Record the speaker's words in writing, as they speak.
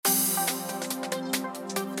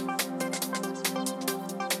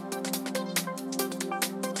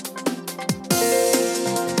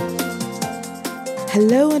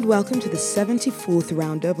Hello and welcome to the 74th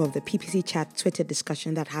roundup of the PPC Chat Twitter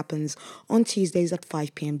discussion that happens on Tuesdays at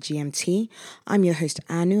 5 p.m. GMT. I'm your host,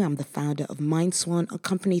 Anu. I'm the founder of MindSwan, a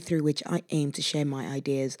company through which I aim to share my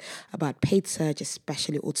ideas about paid search,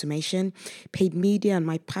 especially automation, paid media, and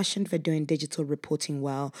my passion for doing digital reporting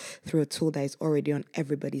well through a tool that is already on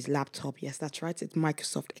everybody's laptop. Yes, that's right. It's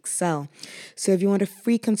Microsoft Excel. So if you want a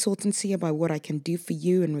free consultancy about what I can do for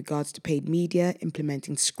you in regards to paid media,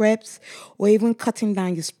 implementing scripts, or even cutting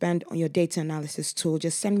down your spend on your data analysis tool,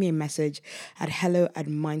 just send me a message at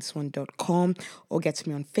hello@mindswan.com or get to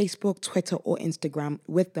me on Facebook, Twitter, or Instagram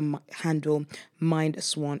with the handle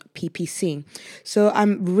MindSwanPPC. So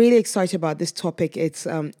I'm really excited about this topic. It's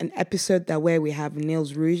an episode where we have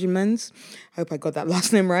Niels Ruijmans. I hope I got that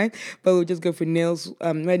last name right, but we'll just go for Niels,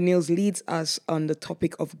 where Niels leads us on the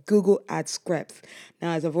topic of Google Ad scripts.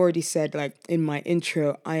 Now, as I've already said, like in my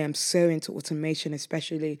intro, I am so into automation,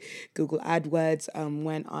 especially Google AdWords.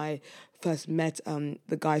 When I first met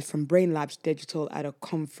the guys from Brain Labs Digital at a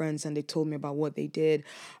conference, and they told me about what they did.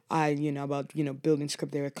 About building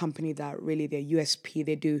script. They're a company that really their USP.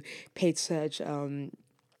 They do paid search. They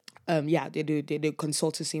do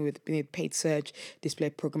consultancy with paid search, display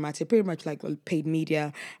programmatic, pretty much like paid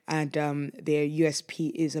media, and their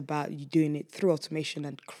USP is about you doing it through automation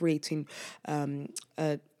and creating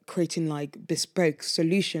like bespoke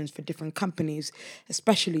solutions for different companies,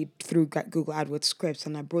 especially through Google AdWords scripts.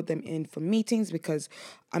 And I brought them in for meetings because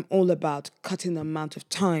I'm all about cutting the amount of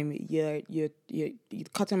time you're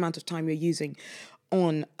using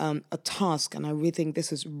on a task, and I really think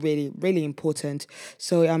this is really, really important.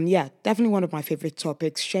 So definitely one of my favorite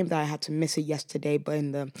topics. Shame that I had to miss it yesterday, but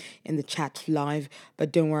in the chat live.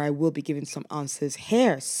 But don't worry, I will be giving some answers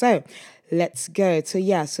here. So let's go. So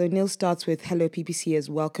Neil starts with hello PPCers,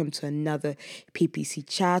 welcome to another PPC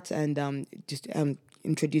chat, and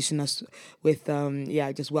introducing us with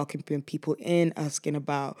just welcoming people in, asking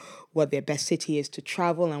about what their best city is to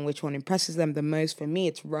travel and which one impresses them the most. For me,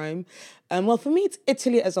 it's Rome. For me, it's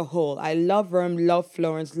Italy as a whole. I love Rome, love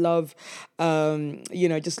Florence, love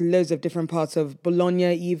just loads of different parts of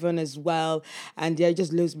Bologna even as well, and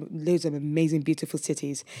just loads of amazing, beautiful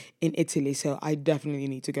cities in Italy. So I definitely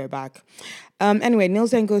need to go back. Anyway,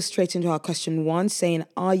 Niels then goes straight into our question one, saying,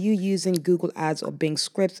 are you using Google Ads or Bing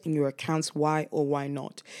Scripts in your accounts? Why or why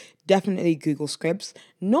not? Definitely Google Scripts,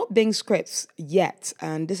 not Bing Scripts yet.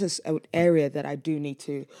 And this is an area that I do need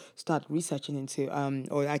to start researching into,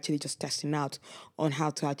 or actually just testing out on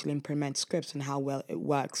how to actually implement scripts and how well it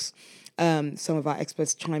works. Some of our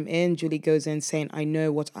experts chime in. Julie goes in saying, I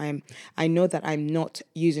know that I'm not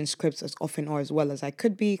using scripts as often or as well as I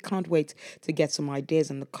could be. Can't wait to get some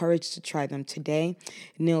ideas and the courage to try them today.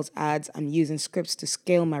 Niels adds, I'm using scripts to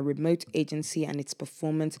scale my remote agency and its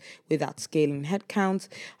performance without scaling headcount.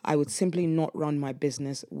 I would simply not run my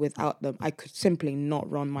business without them. I could simply not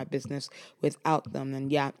run my business without them.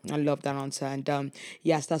 And I love that answer. And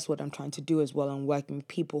yes, that's what I'm trying to do as well. I'm working with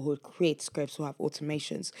people who create scripts, who have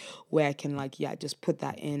automations where I can just put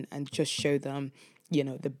that in and just show them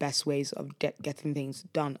the best ways of getting things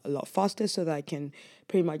done a lot faster, so that I can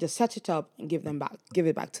pretty much just set it up and give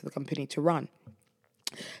it back to the company to run.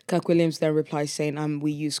 Kirk Williams then replies saying,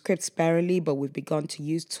 we use scripts sparingly, but we've begun to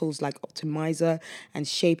use tools like Optimizer and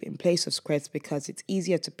Shape in place of scripts because it's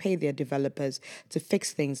easier to pay their developers to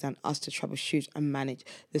fix things than us to troubleshoot and manage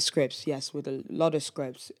the scripts. Yes, with a lot of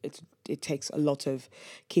scripts, it takes a lot of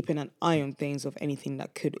keeping an eye on things, of anything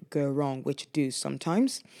that could go wrong, which do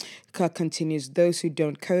sometimes. Kirk continues, those who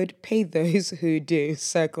don't code pay those who do.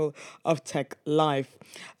 Circle of Tech Life.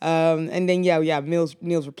 And then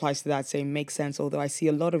Niels replies to that saying, makes sense, although I see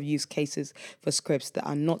a lot of use cases for scripts that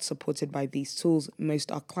are not supported by these tools.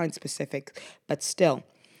 Most are client specific, but still.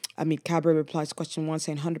 Amit Cabra replies to question one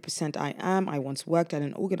saying, 100% I am. I once worked at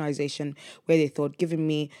an organization where they thought giving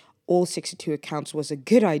me all 62 accounts was a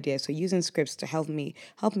good idea. So using scripts to help me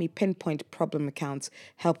pinpoint problem accounts,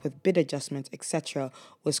 help with bid adjustments, etc.,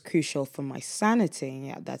 was crucial for my sanity.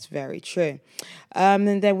 Yeah, that's very true.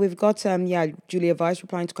 And then we've got Julia Weiss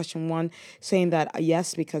replying to question one, saying that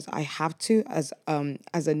yes, because I have to, as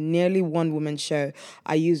a nearly one-woman show,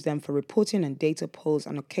 I use them for reporting and data polls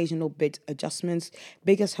and occasional bid adjustments.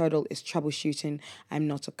 Biggest hurdle is troubleshooting. I'm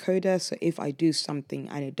not a coder, so if I do something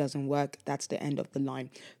and it doesn't work, that's the end of the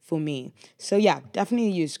line for me. So yeah, definitely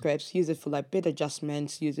use scripts. Use it for like bid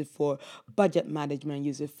adjustments. Use it for budget management.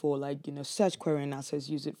 Use it for like search query analysis.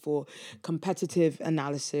 Use it for competitive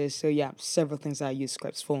analysis. So yeah, several things I use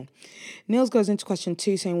scripts for. Niels goes into question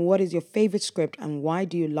two, saying, "What is your favorite script and why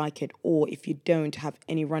do you like it? Or if you don't have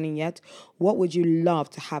any running yet, what would you love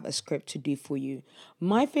to have a script to do for you?"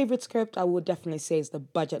 My favorite script, I would definitely say, is the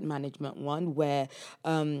budget management one, where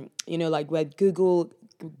like where Google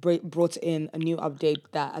brought in a new update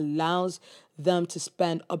that allows them to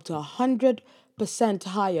spend up to 100%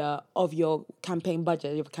 higher of your campaign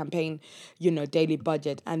budget, your campaign, daily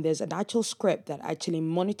budget. And there's an actual script that actually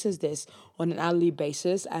monitors this on an hourly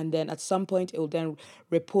basis. And then at some point, it will then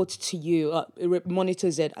report to you,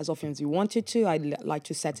 monitors it as often as you want it to. Like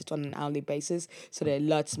to set it on an hourly basis so that it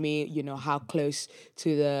alerts me, how close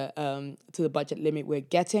to the budget limit we're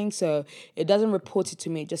getting. So it doesn't report it to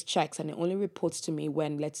me, it just checks, and it only reports to me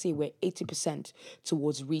when, let's say, we're 80%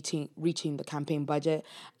 towards reaching the campaign budget.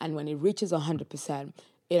 And when it reaches 100%,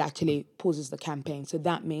 it actually pauses the campaign. So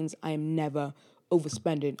that means I am never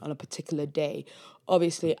overspending on a particular day.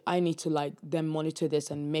 Obviously, I need to like then monitor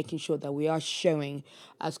this and making sure that we are showing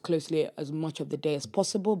as closely as much of the day as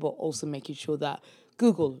possible, but also making sure that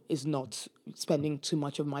Google is not spending too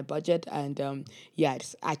much of my budget. And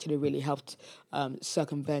it's actually really helped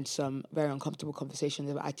circumvent some very uncomfortable conversations.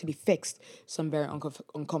 I've actually fixed some very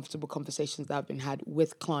uncomfortable conversations that I've been had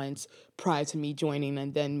with clients prior to me joining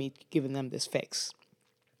and then me giving them this fix.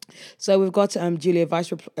 So we've got Julia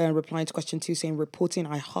Vice replying to question two, saying, "Reporting,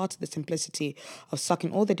 I heart the simplicity of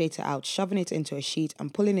sucking all the data out, shoving it into a sheet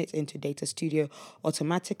and pulling it into Data Studio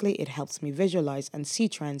automatically. It helps me visualize and see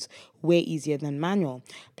trends way easier than manual.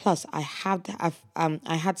 Plus, I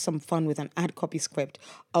had some fun with an ad copy script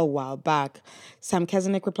a while back." Sam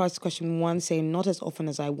Kezenik replies to question one, saying, "Not as often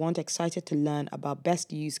as I want. Excited to learn about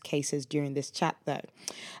best use cases during this chat, though."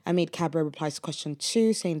 Amit Cabra replies to question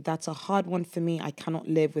two, saying, "That's a hard one for me. I cannot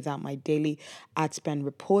live without my daily ad spend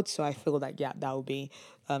report." So I feel like, yeah, that will be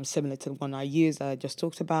similar to the one I used that I just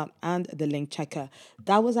talked about. And the link checker.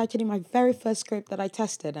 That was actually my very first script that I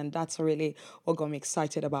tested. And that's really what got me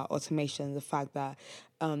excited about automation. The fact that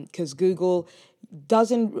because Google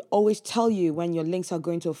doesn't always tell you when your links are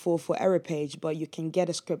going to a 404 error page, but you can get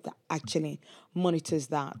a script that actually monitors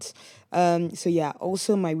that. So yeah,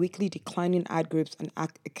 also my weekly declining ad groups and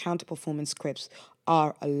account performance scripts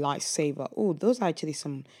are a lifesaver. Oh, those are actually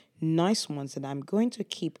some nice ones that I'm going to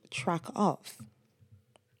keep track of.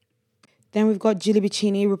 Then we've got Julie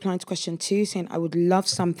Bicini replying to question two, saying, "I would love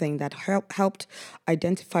something that helped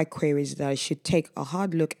identify queries that I should take a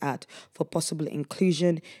hard look at for possible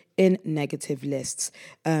inclusion in negative lists."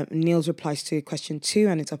 Niels replies to question two,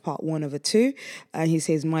 and it's a part one of a two. He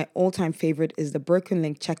says, "My all-time favorite is the broken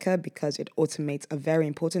link checker because it automates a very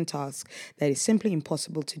important task that is simply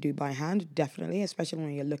impossible to do by hand." Definitely, especially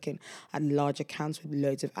when you're looking at large accounts with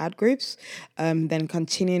loads of ad groups. Then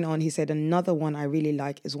continuing on, he said, "Another one I really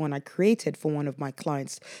like is one I created for one of my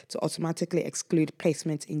clients to automatically exclude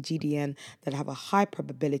placements in GDN that have a high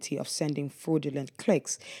probability of sending fraudulent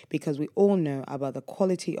clicks, because we all know about the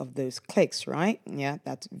quality of those clicks, right?" Yeah,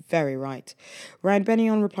 that's very right. Ryan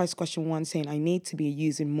Bennion replies to question one, saying, "I need to be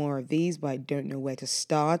using more of these, but I don't know where to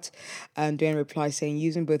start." Dwayne replies saying,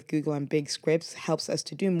 "Using both Google and Big Scripts helps us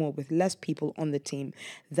to do more with less people on the team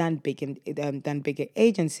than bigger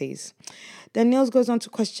agencies." Then Niels goes on to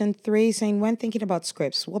question three, saying, "When thinking about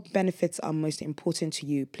scripts, what benefits are most important to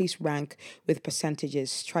you? Please rank with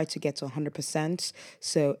percentages. Try to get to 100%.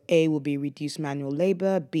 So A will be reduce manual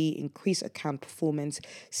labor, B, increase account performance,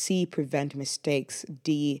 C, prevent mistakes,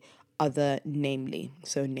 D, other, namely."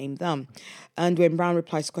 So name them. And when Brown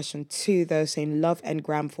replies to question two, though, saying, "Love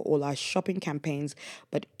Ngram for all our shopping campaigns,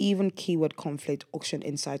 but even keyword conflict, auction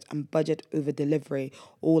insights, and budget over delivery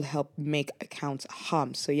all help make accounts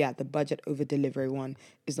hum." So yeah, the budget over delivery one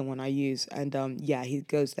is the one I use. And he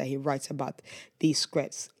goes there, he writes about these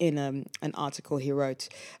scripts in an article he wrote.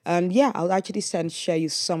 I'll actually share you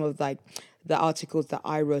some of like the articles that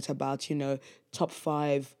I wrote about, top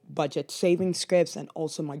 5 budget saving scripts, and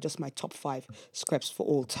also my top 5 scripts for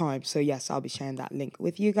all time. So yes, I'll be sharing that link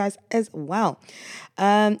with you guys as well.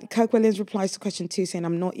 Kirk Williams replies to question two, saying,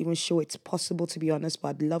 "I'm not even sure it's possible, to be honest, but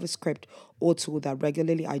I'd love a script or tool that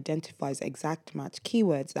regularly identifies exact match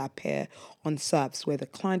keywords that appear on SERPs where the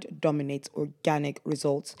client dominates organic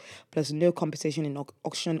results, plus no competition in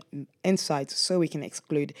auction insights, so we can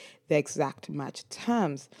exclude the exact match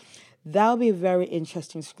terms." That'll be a very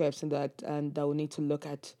interesting script, and that we'll need to look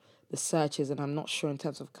at the searches, and I'm not sure in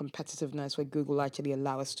terms of competitiveness where Google actually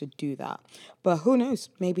allow us to do that. But who knows?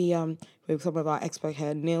 Maybe with some of our expert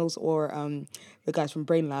here, Niels or the guys from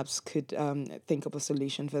Brain Labs could think of a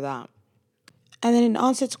solution for that. And then in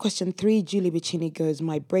answer to question 3, Julie Bicini goes,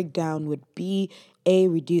 my breakdown would be A,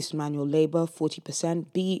 reduce manual labor 40%,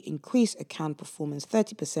 B, increase account performance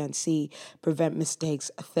 30%, C, prevent mistakes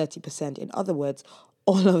 30%. In other words,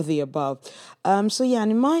 all of the above. So yeah,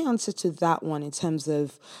 and in my answer to that one, in terms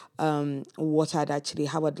of how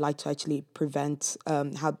I'd like to actually prevent,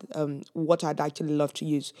 what I'd actually love to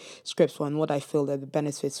use scripts for, and what I feel that the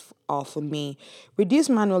benefits are for me. Reduce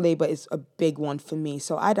manual labor is a big one for me,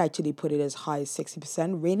 so I'd actually put it as high as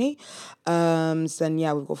 60%, really. So then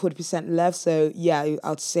yeah, we've got 40% left. So yeah,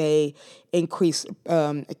 I'd say increase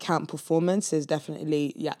account performance is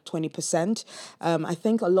definitely 20%. I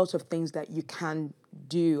think a lot of things that you can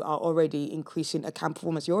do are already increasing account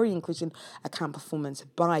performance. You're already increasing account performance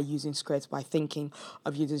by using scripts, by thinking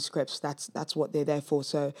of using scripts. That's what they're there for.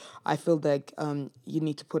 So I feel like you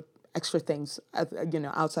need to put extra things,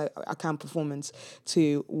 outside account performance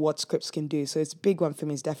to what scripts can do. So it's a big one for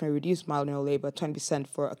me. It's definitely reduce manual labor, 20%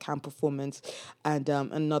 for account performance, and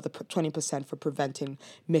another 20% for preventing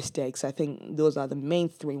mistakes. I think those are the main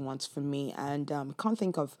three ones for me, and can't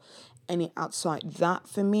think of any outside that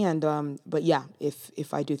for me. And but yeah,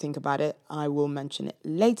 if I do think about it, I will mention it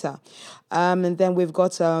later. And then we've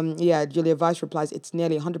got Julia Weiss replies, it's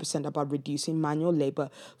nearly 100% about reducing manual labor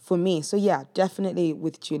for me. So yeah, definitely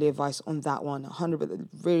with Julia Weiss on that one. 100%,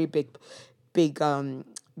 really big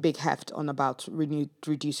big heft on about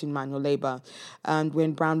reducing manual labor. And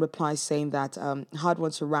when Brown replies saying that hard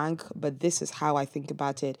one to rank, but this is how I think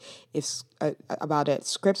about it. If about it,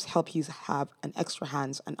 scripts help you have an extra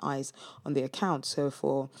hands and eyes on the account. So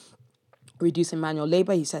for reducing manual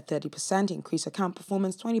labor, he said 30%, increase account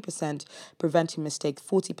performance 20%, preventing mistakes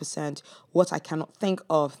 40%, what I cannot think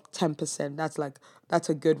of 10%. That's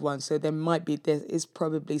a good one. So there is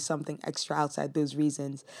probably something extra outside those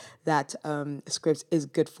reasons that scripts is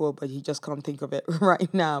good for, but you just can't think of it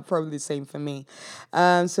right now. Probably the same for me.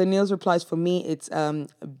 So Neil's replies, for me, it's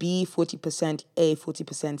B 40%, A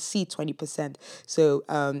 40%, C 20%. So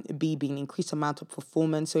B being increased amount of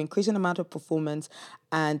performance. So increasing amount of performance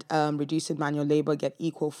and reducing manual labor get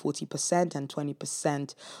equal 40% and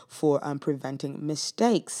 20% for preventing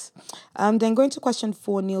mistakes. Then going to question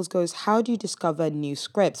 4, Niels goes, how do you discover new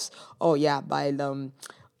scripts? Oh yeah, by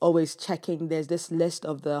always checking. There's this list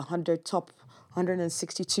of the 100 top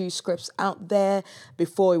 162 scripts out there.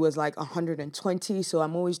 Before it was like 120, so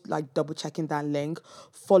I'm always like double checking that link,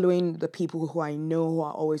 following the people who I know who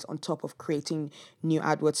are always on top of creating new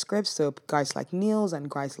AdWords scripts. So guys like Niels and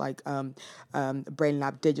guys like Brain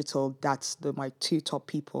Lab Digital. That's my two top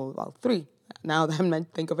people. Well, three. Now that I'm meant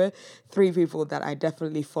to think of it, 3 people that I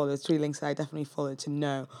definitely follow, 3 links that I definitely follow to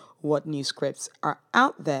know what new scripts are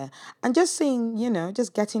out there. And just seeing,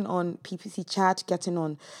 just getting on PPC chat, getting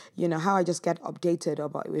on, how I just get updated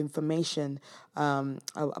about information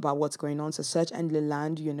about what's going on. So Search Engine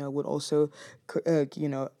Land, would also,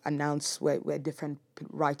 announce where different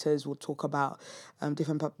writers will talk about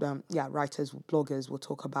writers, bloggers will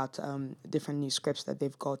talk about different new scripts that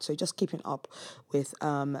they've got. So just keeping up with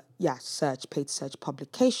paid search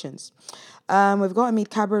publications. We've got Amit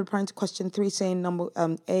Kabra replying to question 3 saying number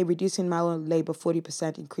A, reducing manual labor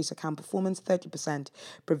 40%, increase account performance 30%,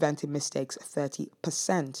 preventing mistakes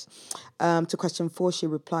 30%. To question 4, she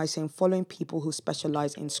replies saying following people who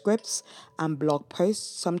specialize in scripts and blog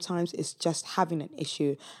posts. Sometimes it's just having an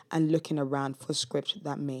issue and looking around for scripts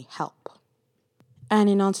that may help. And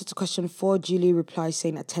in answer to question 4, Julie replies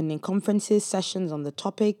saying attending conferences, sessions on the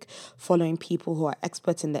topic, following people who are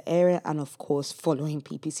experts in the area, and of course, following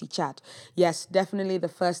PPC chat. Yes, definitely the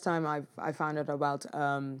first time I found out about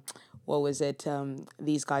what was it?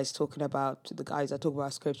 These guys talking about, the guys that talk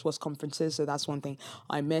about scripts was conferences. So that's one thing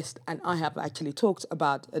I missed. And I have actually talked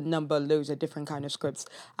about loads of different kind of scripts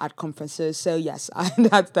at conferences. So yes,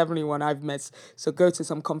 that's definitely one I've missed. So go to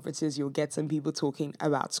some conferences, you'll get some people talking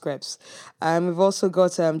about scripts. We've also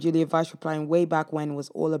got Julia Weiss replying way back when it was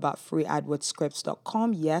all about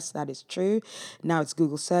freeadwordscripts.com. Yes, that is true. Now it's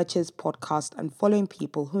Google searches, podcast, and following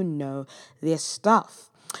people who know their stuff.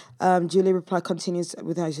 Julie reply continues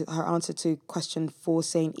with her answer to question 4,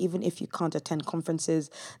 saying even if you can't attend conferences,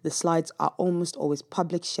 the slides are almost always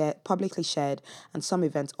publicly shared, and some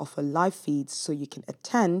events offer live feeds so you can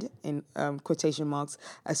attend, in quotation marks,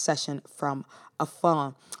 a session from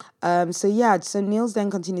afar. So Niels then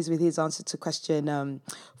continues with his answer to question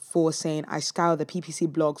 4 saying, I scour the PPC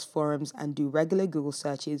blogs, forums, and do regular Google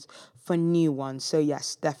searches for new ones. So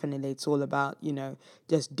yes, definitely it's all about,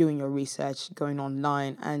 just doing your research, going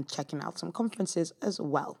online and checking out some conferences as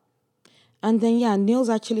well. And then, yeah, Niels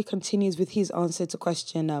actually continues with his answer to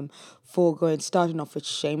question four, starting off with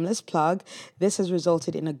shameless plug. This has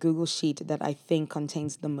resulted in a Google Sheet that I think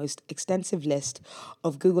contains the most extensive list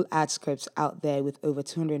of Google ad scripts out there with over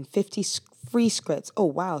 250 free scripts. Oh,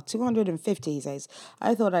 wow, 250, he says.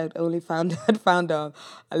 I thought I'd only had found a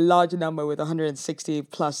large number with 160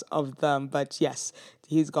 plus of them. But yes,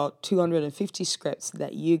 he's got 250 scripts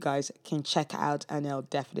that you guys can check out, and I'll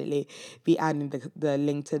definitely be adding the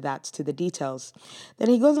link to that to the details. Then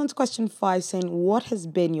he goes on to question 5 saying, what has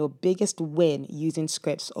been your biggest win using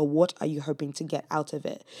scripts, or what are you hoping to get out of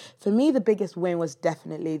it? For me, the biggest win was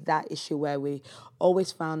definitely that issue where we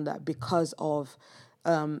always found that because of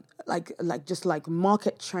like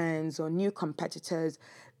market trends or new competitors,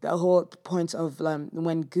 the whole point of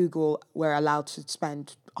when Google were allowed to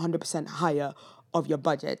spend 100% higher of your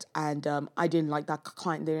budget, and I didn't like that,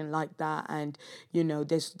 client didn't like that, and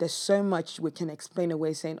there's so much we can explain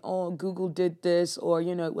away saying, oh, Google did this, or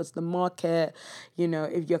it was the market.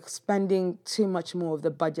 If you're spending too much more of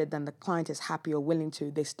the budget than the client is happy or willing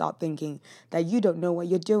to, they start thinking that you don't know what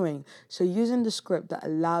you're doing. So using the script that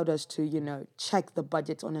allowed us to check the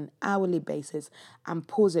budget on an hourly basis and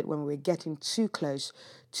pause it when we're getting too close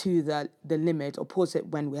to the limit, or pause it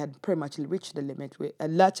when we had pretty much reached the limit. We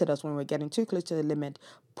alerted us when we're getting too close to the limit,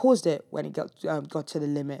 paused it when it got to the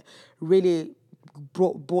limit, really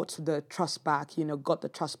brought the trust back, got the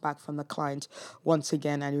trust back from the client once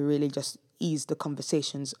again, and really just ease the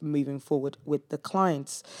conversations moving forward with the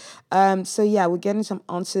clients. So yeah, we're getting some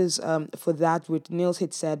answers for that. With Niels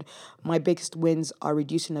had said, my biggest wins are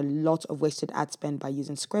reducing a lot of wasted ad spend by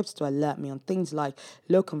using scripts to alert me on things like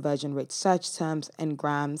low conversion rate search terms,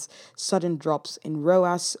 ngrams, sudden drops in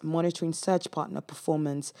ROAS, monitoring search partner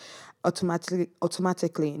performance,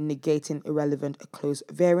 automatically negating irrelevant close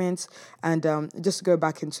variants. And just to go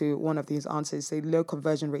back into one of these answers, say low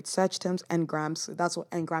conversion rate search terms, ngrams. That's what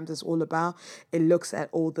ngrams is all about. It looks at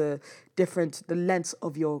all the lengths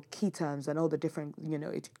of your key terms and all the different,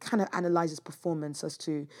 it kind of analyzes performance as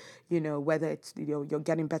to, whether it's, you're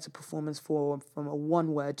getting better performance from a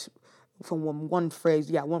one word, from one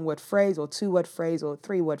word phrase or 2 word phrase or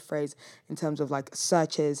 3 word phrase in terms of like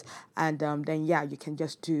searches. And then, yeah, you can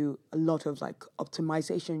just do a lot of like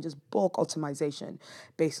optimization, just bulk optimization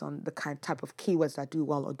based on the type of keywords that do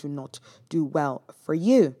well or do not do well for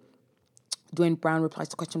you. Dwayne Brown replies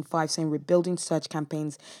to question 5 saying, rebuilding search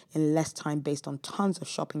campaigns in less time based on tons of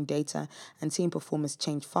shopping data and seeing performance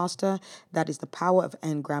change faster. That is the power of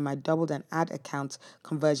Ngram. I doubled an ad account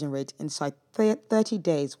conversion rate inside 30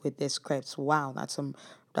 days with this scripts. Wow, that's some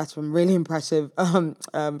really impressive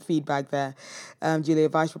feedback there. Julia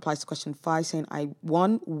Weiss replies to question 5 saying, I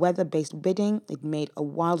won weather-based bidding. It made a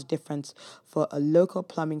wild difference for a local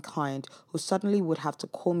plumbing client who suddenly would have to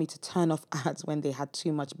call me to turn off ads when they had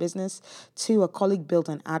too much business. 2, a colleague built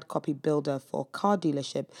an ad copy builder for a car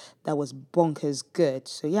dealership that was bonkers good.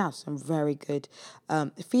 So yeah, some very good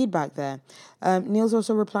feedback there. Niels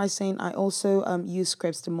also replies saying, I also use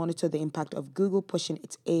scripts to monitor the impact of Google pushing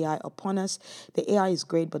its AI upon us. The AI is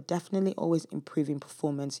great, but definitely always improving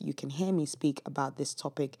performance. You can hear me speak about this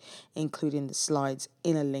topic, including the slides,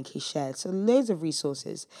 in a link he shared. So loads of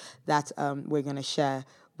resources that we're going to share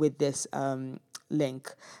with this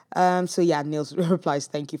link. So yeah, Niels replies,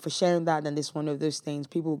 thank you for sharing that. And it's one of those things,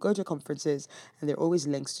 people will go to conferences and there are always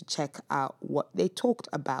links to check out what they talked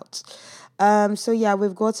about. So yeah,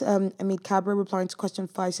 we've got Amit Cabra replying to question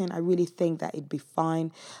 5 saying, I really think that it'd be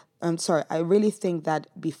fine. I really think that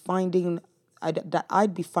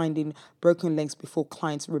I'd be finding broken links before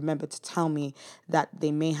clients remember to tell me that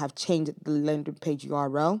they may have changed the landing page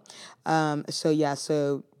URL.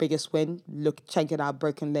 So biggest win, check it out,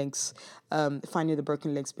 broken links, finding the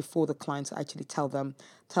broken links before the clients actually tell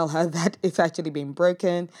her that it's actually been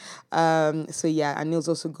broken. And Niels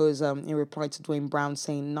also goes in reply to Dwayne Brown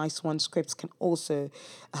saying, nice one, scripts can also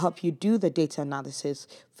help you do the data analysis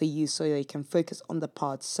for you so that you can focus on the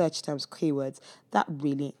parts, search terms, keywords that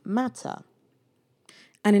really matter.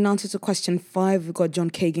 And in answer to question 5, we've got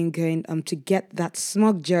John Kagan going to get that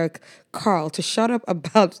smug jerk Carl to shut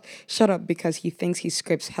up because he thinks his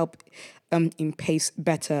scripts help in pace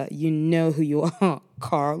better. You know who you are,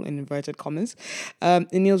 Carl, in inverted commas.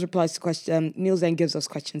 And Niels replies to question. Niels then gives us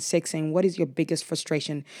question 6, saying, "What is your biggest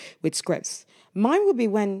frustration with scripts?" Mine would be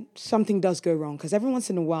when something does go wrong, because every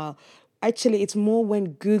once in a while, Actually, it's more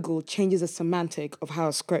when Google changes the semantic of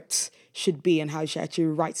how scripts should be and how you should actually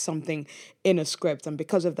write something in a script. And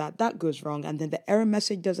because of that, that goes wrong. And then the error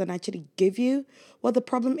message doesn't actually give you what the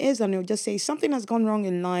problem is. And it'll just say something has gone wrong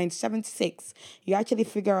in line 76. You actually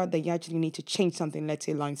figure out that you actually need to change something, let's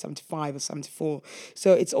say line 75 or 74.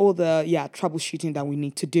 So it's all the, troubleshooting that we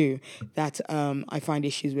need to do that I find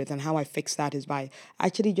issues with. And how I fix that is by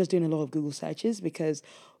actually just doing a lot of Google searches, because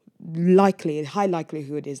high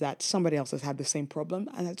likelihood is that somebody else has had the same problem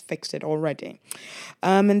and has fixed it already.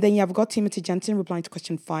 And then I've got Timothy Jensen replying to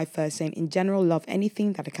question 5 first, saying, in general, love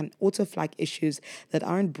anything that can auto flag issues that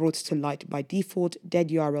aren't brought to light by default, dead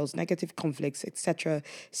URLs, negative conflicts, etc.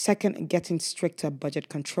 Second, getting stricter budget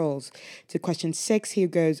controls. To question 6, here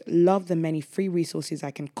goes, love the many free resources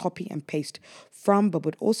I can copy and paste from, but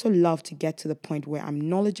would also love to get to the point where I'm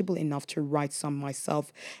knowledgeable enough to write some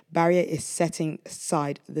myself. Barrier is setting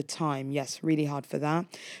aside the time. Yes, really hard for that.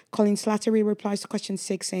 Colin Slattery replies to question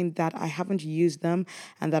 6, saying that I haven't used them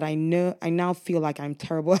and that I now feel like I'm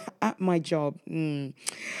terrible at my job.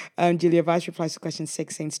 Julia Vice replies to question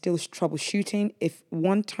 6, saying still troubleshooting. If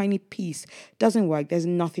one tiny piece doesn't work, there's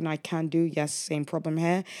nothing I can do. Yes, same problem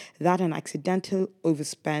here. That and accidental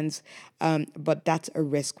overspends, but that's a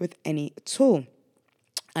risk with any tool.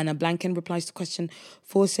 Anna Blanken replies to question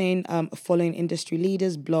 4, saying, following industry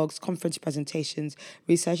leaders, blogs, conference presentations,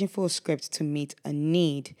 researching for a script to meet a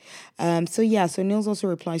need. So Niels also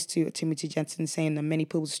replies to Timothy Jensen, saying that many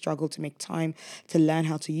people struggle to make time to learn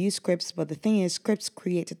how to use scripts. But the thing is, scripts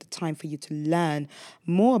created the time for you to learn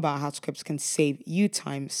more about how scripts can save you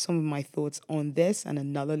time. Some of my thoughts on this and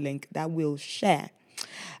another link that we'll share.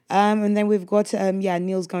 And then we've got,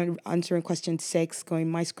 Neil's going answering question 6, going,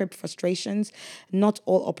 my script frustrations. Not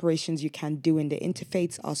all operations you can do in the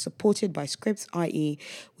interface are supported by scripts, i.e.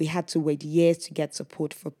 we had to wait years to get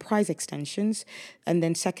support for price extensions. And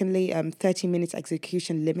then secondly, 30 minutes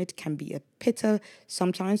execution limit can be a pitter,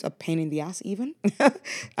 sometimes a pain in the ass even,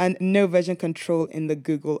 and no version control in the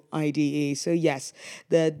Google IDE. So yes,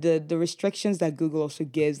 the restrictions that Google also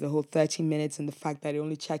gives, the whole 30 minutes and the fact that it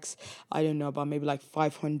only checks, I don't know, about maybe like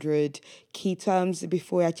 500 key terms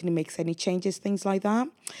before it actually makes any changes, things like that.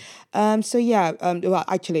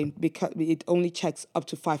 Actually, because it only checks up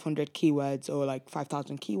to 500 keywords or like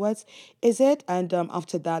 5,000 keywords, is it? And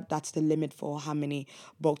after that, that's the limit for how many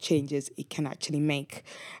bulk changes it can actually make.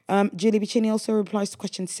 Julie Bicini also replies to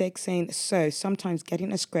question 6, saying, so sometimes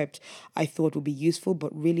getting a script I thought would be useful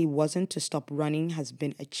but really wasn't to stop running has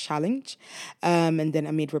been a challenge. And then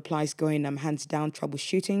Amit replies, going, hands down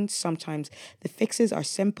troubleshooting. Sometimes the fixes are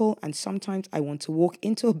simple and sometimes I want to walk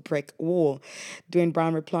into a brick wall. Dwayne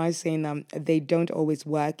Brown replies, saying, they don't always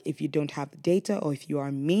work if you don't have the data or if you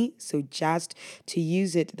are me, so jazzed to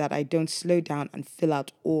use it that I don't slow down and fill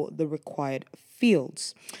out all the required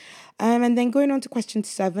fields. And then going on to question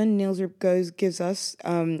 7, Niels gives us,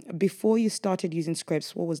 before you started using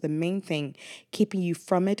scripts, what was the main thing keeping you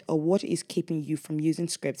from it, or what is keeping you from using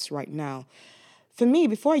scripts right now? For me,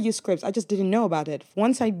 before I used scripts, I just didn't know about it.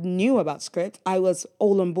 Once I knew about script, I was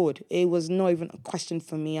all on board. It was not even a question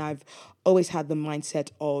for me. I've always had the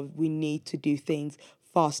mindset of we need to do things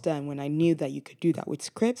faster. And when I knew that you could do that with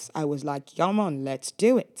scripts, I was like, come on, let's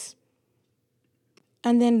do it.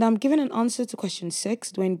 And then given an answer to question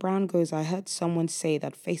 6, Dwayne Brown goes, I heard someone say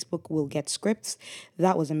that Facebook will get scripts.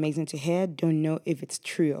 That was amazing to hear. Don't know if it's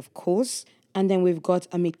true, of course. And then we've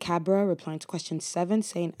got Amit Kabra replying to question 7,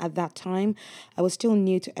 saying, at that time, I was still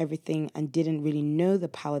new to everything and didn't really know the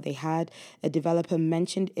power they had. A developer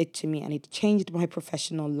mentioned it to me and it changed my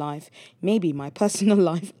professional life, maybe my personal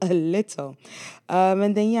life a little.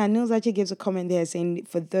 And then, Niels actually gives a comment there saying,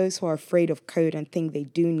 for those who are afraid of code and think they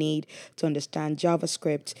do need to understand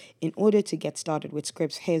JavaScript in order to get started with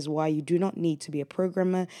scripts, here's why you do not need to be a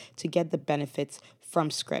programmer to get the benefits from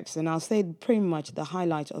scripts. And I'll say pretty much the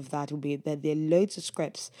highlight of that will be that there are loads of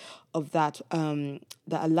scripts of that that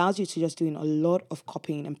allows you to just doing a lot of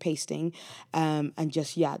copying and pasting and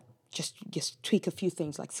just tweak a few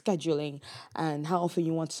things like scheduling and how often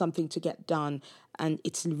you want something to get done. And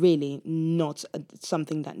it's really not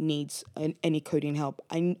something that needs any coding help.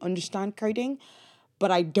 I understand coding,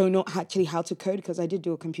 but I don't know actually how to code because I did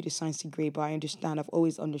do a computer science degree, but I've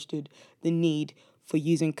always understood the need for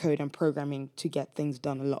using code and programming to get things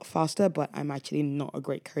done a lot faster, but I'm actually not a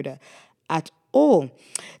great coder at all.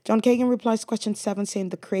 John Kagan replies to question 7, saying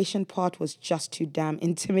the creation part was just too damn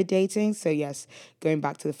intimidating. So yes, going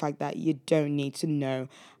back to the fact that you don't need to know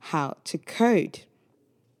how to code.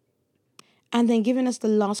 And then giving us the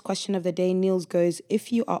last question of the day, Niels goes,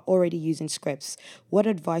 if you are already using scripts, what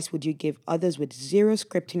advice would you give others with zero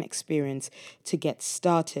scripting experience to get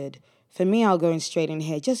started? For me, I'll go in straight in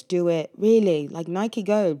here. Just do it. Really. Like Nike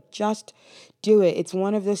Go. Just do it. It's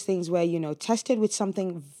one of those things where, test it with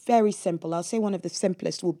something very simple. I'll say one of the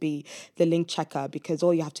simplest will be the link checker, because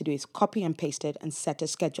all you have to do is copy and paste it and set a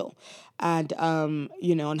schedule. And,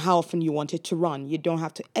 on how often you want it to run. You don't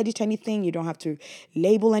have to edit anything. You don't have to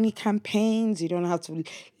label any campaigns. You don't have to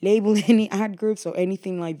label any ad groups or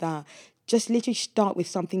anything like that. Just literally start with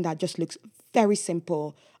something that just looks very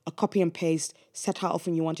simple, a copy and paste, set how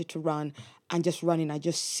often you want it to run, and just run it. I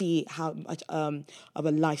just see how much of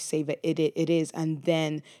a lifesaver it is, and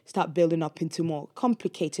then start building up into more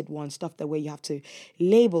complicated ones, stuff that where you have to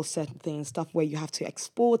label certain things, stuff where you have to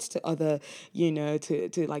export to other,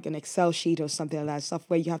 to like an Excel sheet or something like that, stuff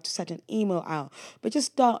where you have to set an email out. But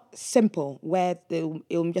just start simple, where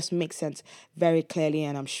it'll just make sense very clearly,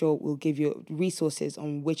 and I'm sure we'll give you resources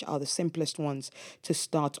on which are the simplest ones to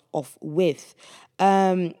start off with.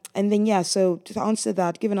 And then, so to answer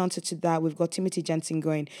that, give an answer to that, we've got Timothy Jensen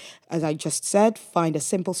going, as I just said, find a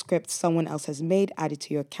simple script someone else has made, add it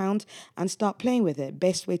to your account, and start playing with it.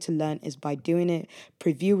 Best way to learn is by doing it.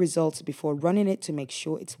 Preview results before running it to make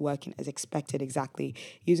sure it's working as expected. Exactly.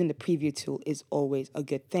 Using the preview tool is always a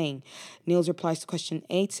good thing. Niels replies to question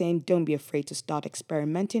 8 saying, don't be afraid to start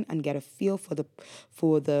experimenting and get a feel for the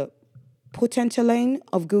potential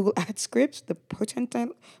of Google Ad scripts, the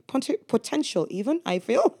potential even, I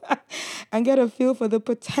feel, and get a feel for the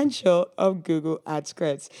potential of Google Ad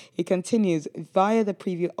scripts. He continues, via the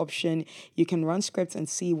preview option, you can run scripts and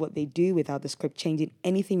see what they do without the script changing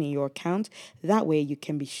anything in your account. That way you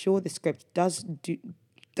can be sure the script does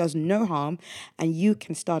no harm, and you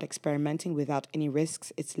can start experimenting without any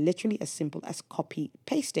risks. It's literally as simple as copy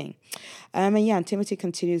pasting. And Timothy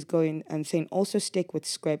continues going and saying, also stick with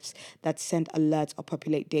scripts that send alerts or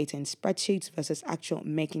populate data in spreadsheets versus actual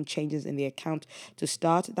making changes in the account to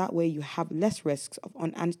start. That way you have less risks of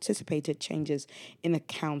unanticipated changes in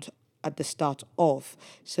account at the start of.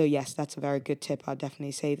 So yes, that's a very good tip. I'll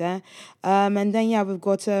definitely say there. And then we've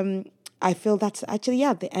got I feel that's actually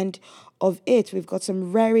the end of it. We've got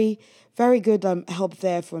some very, very good help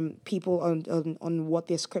there from people on what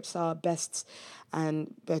their scripts are best,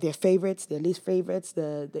 and their favorites, their least favorites,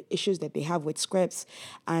 the issues that they have with scripts,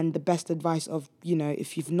 and the best advice of,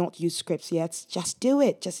 if you've not used scripts yet, just do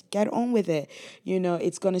it. Just get on with it.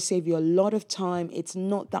 It's going to save you a lot of time. It's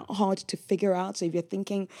not that hard to figure out. So if you're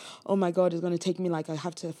thinking, oh my God, it's going to take me I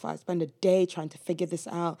have to spend a day trying to figure this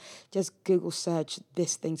out, just Google search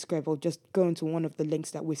this thing script, or just go into one of the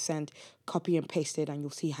links that we send, copy and paste it, and you'll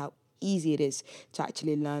see how easy it is to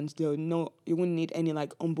actually learn. You wouldn't need any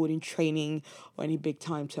onboarding training or any big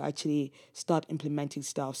time to actually start implementing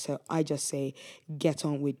stuff. So I just say get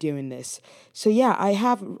on with doing this. So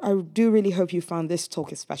I do really hope you found this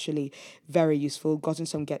talk especially very useful, gotten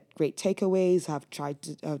some great takeaways. I've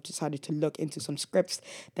decided to look into some scripts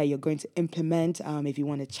that you're going to implement. If you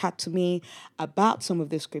want to chat to me about some of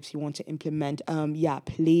the scripts you want to implement,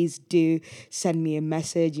 please do send me a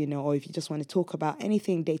message, or if you just want to talk about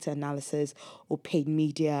anything data analysis or paid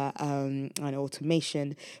media and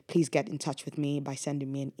automation, please get in touch with me by sending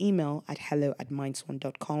me an email at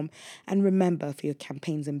hello@mindswan.com. And remember, for your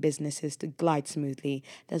campaigns and businesses to glide smoothly,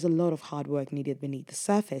 there's a lot of hard work needed beneath the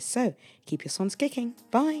surface. So keep your swans kicking.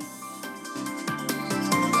 Bye.